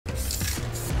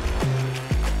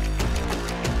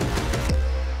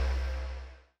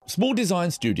Small design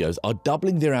studios are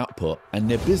doubling their output and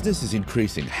their business is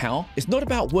increasing. How? It's not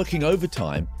about working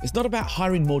overtime. It's not about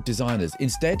hiring more designers.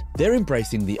 Instead, they're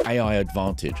embracing the AI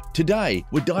advantage. Today,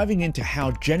 we're diving into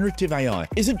how generative AI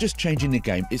isn't just changing the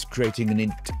game, it's creating an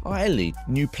entirely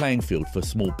new playing field for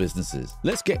small businesses.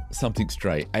 Let's get something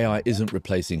straight. AI isn't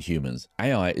replacing humans.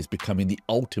 AI is becoming the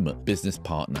ultimate business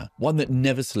partner, one that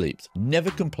never sleeps,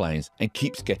 never complains, and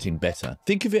keeps getting better.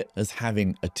 Think of it as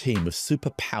having a team of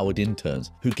super-powered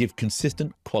interns who give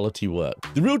consistent quality work.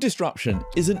 The real disruption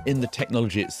isn't in the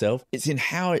technology itself, it's in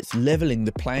how it's leveling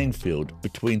the playing field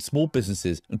between small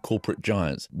businesses and corporate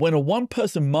giants. When a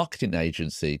one-person marketing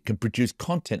agency can produce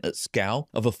content at scale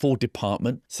of a full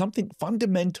department, something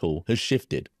fundamental has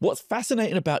shifted. What's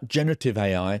fascinating about generative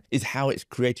AI is how it's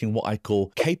creating what I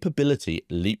call capability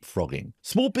leapfrogging.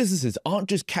 Small businesses aren't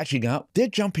just catching up, they're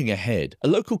jumping ahead. A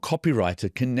local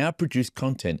copywriter can now produce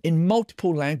content in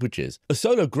multiple languages. A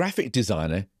solo graphic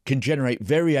designer can generate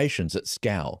variations at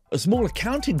scale. A small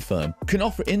accounting firm can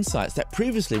offer insights that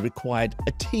previously required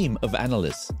a team of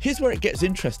analysts. Here's where it gets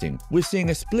interesting. We're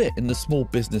seeing a split in the small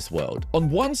business world.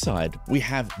 On one side, we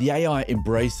have the AI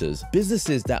embracers,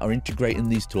 businesses that are integrating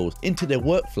these tools into their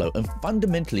workflow and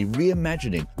fundamentally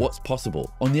reimagining what's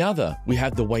possible. On the other, we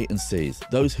have the wait and sees,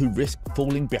 those who risk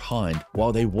falling behind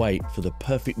while they wait for the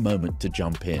perfect moment to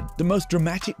jump in. The most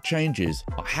dramatic changes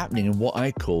are happening in what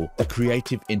I call the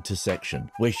creative intersection,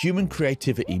 where human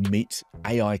creativity meets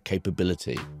AI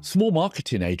capability. Small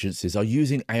marketing agencies are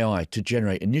using AI to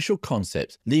generate initial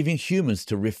concepts, leaving humans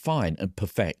to refine and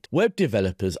perfect. Web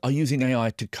developers are using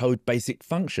AI to code basic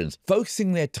functions,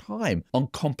 focusing their time on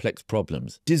complex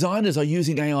problems. Designers are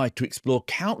using AI to explore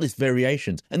countless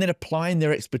variations and then applying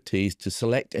their expertise to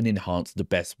select and enhance the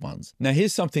best ones. Now,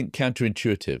 here's something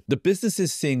counterintuitive. The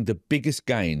businesses seeing the biggest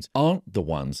gains aren't the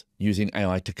ones using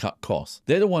AI to cut costs.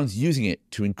 They're the ones using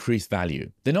it to increase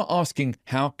value. They're not asking,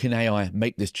 how can AI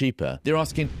make this cheaper? They're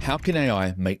asking, how can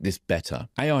AI make this better?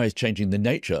 AI is changing the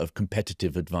nature of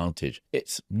competitive advantage.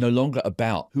 It's no longer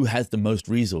about who has the most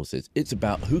resources. It's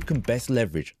about who can best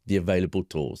leverage the available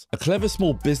tools. A clever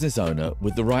small business owner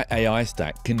with the right AI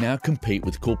stack can now compete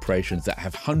with corporations that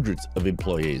have hundreds of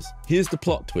employees. Here's the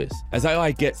plot twist. As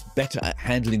AI gets better at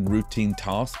handling routine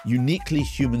tasks, uniquely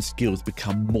human skills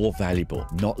become more valuable,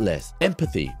 not less.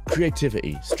 Empathy,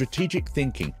 creativity, strategic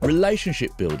thinking,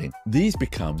 relationship building, these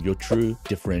become your true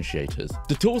differentiators.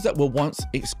 The tools that were once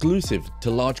exclusive to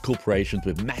large corporations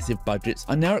with massive budgets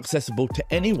are now accessible to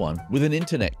anyone with an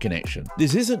internet connection.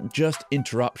 This isn't just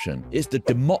interruption, it's the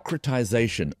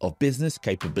democratization of business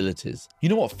capabilities. You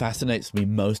know what fascinates me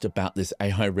most about this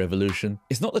AI revolution?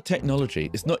 It's not the technology,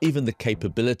 it's not even the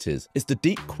capabilities, it's the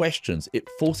deep questions it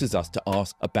forces us to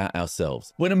ask about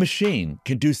ourselves. When a machine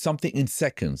can do something in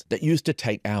seconds that used to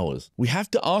take hours, we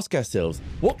have to ask ourselves,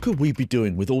 what could we be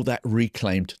doing with all that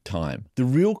reclaimed time? The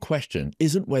real question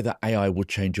isn't whether AI will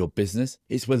change your business,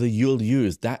 it's whether you'll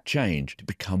use that change to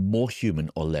become more human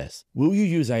or less. Will you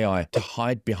use AI to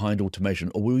hide behind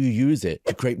automation, or will you use it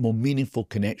to create more meaningful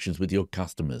connections with your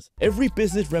customers? Every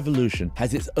business revolution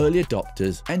has its early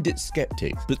adopters and its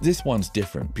skeptics, but this one's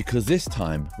different because this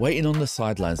time, waiting on the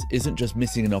sidelines isn't just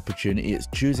missing an opportunity, it's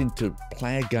choosing to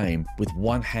play a game with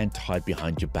one hand tied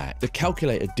behind your back. The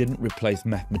calculator didn't replace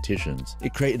mathematicians,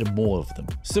 it created more of them.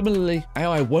 Similarly,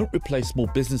 AI won't replace small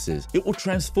businesses, it will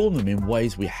transform them in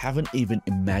ways we haven't even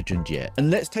imagined yet. And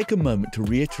let's take a moment to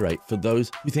reiterate for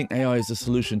those who think AI is a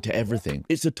solution to everything.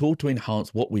 It's a tool to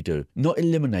enhance what we do, not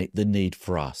eliminate the need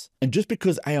for us. And just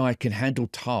because AI can handle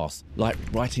tasks like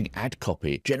writing ad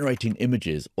copy, generating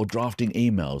images, or drafting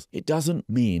emails, it doesn't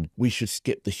mean we should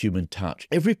skip the human touch.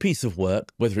 Every piece of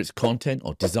work, whether it's content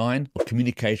or design or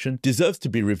communication, deserves to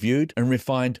be reviewed and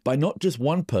refined by not just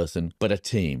one person, but a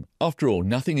team. After all,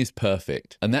 nothing is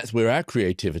perfect, and that's where our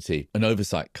creativity and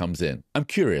oversight comes in. I'm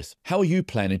curious, how are you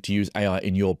planning to use AI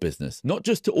in your business? Not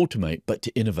just to automate, but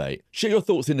to innovate. Share your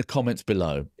thoughts in the comments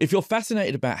below. If you're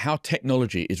fascinated about how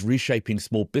technology is reshaping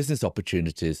small business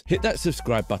opportunities, hit that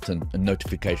subscribe button and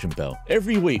notification bell.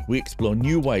 Every week, we explore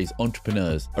new ways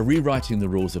entrepreneurs are rewriting the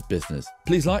rules of business.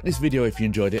 Please like this video if you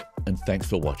enjoyed it, and thanks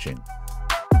for watching.